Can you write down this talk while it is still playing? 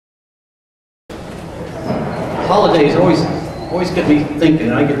holidays always get me thinking,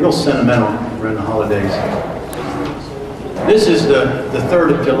 and I get real sentimental around the holidays. This is the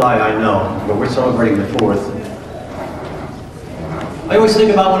 3rd of July, I know, but we're celebrating the 4th. I always think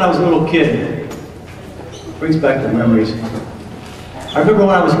about when I was a little kid. It brings back the memories. I remember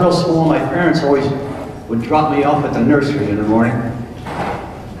when I was real small, my parents always would drop me off at the nursery in the morning.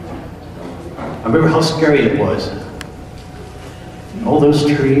 I remember how scary it was. All those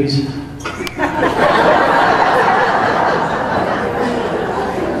trees.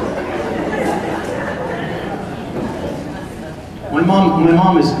 My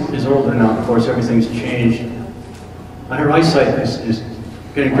mom is older now, of course, everything's changed. And her eyesight is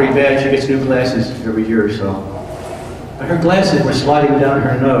getting pretty bad. She gets new glasses every year or so. But her glasses were sliding down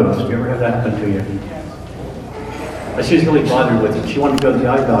her nose. Do you ever have that happen to you? But she was really bothered with it. She wanted to go to the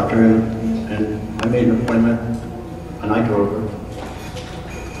eye doctor, and I made an appointment, and I drove her.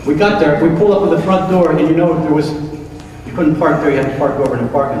 We got there, we pulled up at the front door, and you know, you couldn't park there, you had to park over in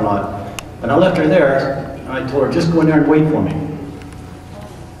the parking lot. And I left her there, and I told her, just go in there and wait for me.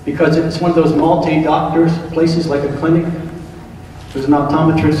 Because it's one of those multi-doctors places, like a clinic. There's an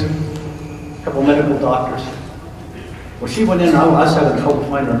optometrist, a couple medical doctors. Well, she went in, and I was having trouble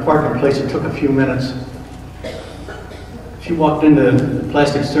finding a parking place. It took a few minutes. She walked into the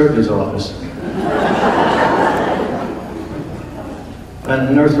plastic surgeon's office. And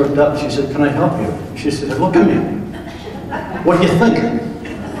the nurse looked up, she said, "Can I help you?" She said, "Look at me. What do you think?"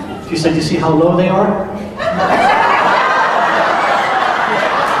 She said, "You see how low they are?"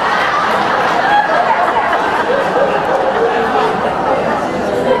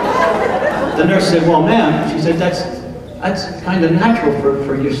 The nurse said, "Well, ma'am," she said, that's kind of natural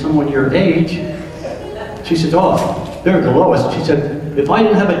for someone your age." She said, "Oh, they're the lowest." She said, "If I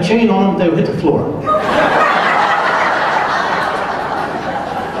didn't have a chain on them, they would hit the floor."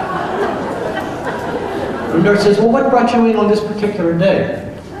 The nurse says, "Well, what brought you in on this particular day?"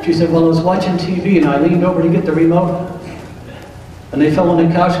 She said, "Well, I was watching TV and I leaned over to get the remote, and they fell on the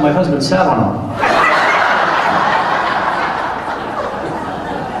couch and my husband sat on them.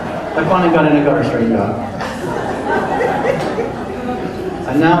 I finally got in and got her straightened out."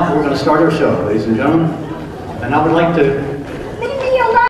 And now we're going to start our show, ladies and gentlemen. And I would like to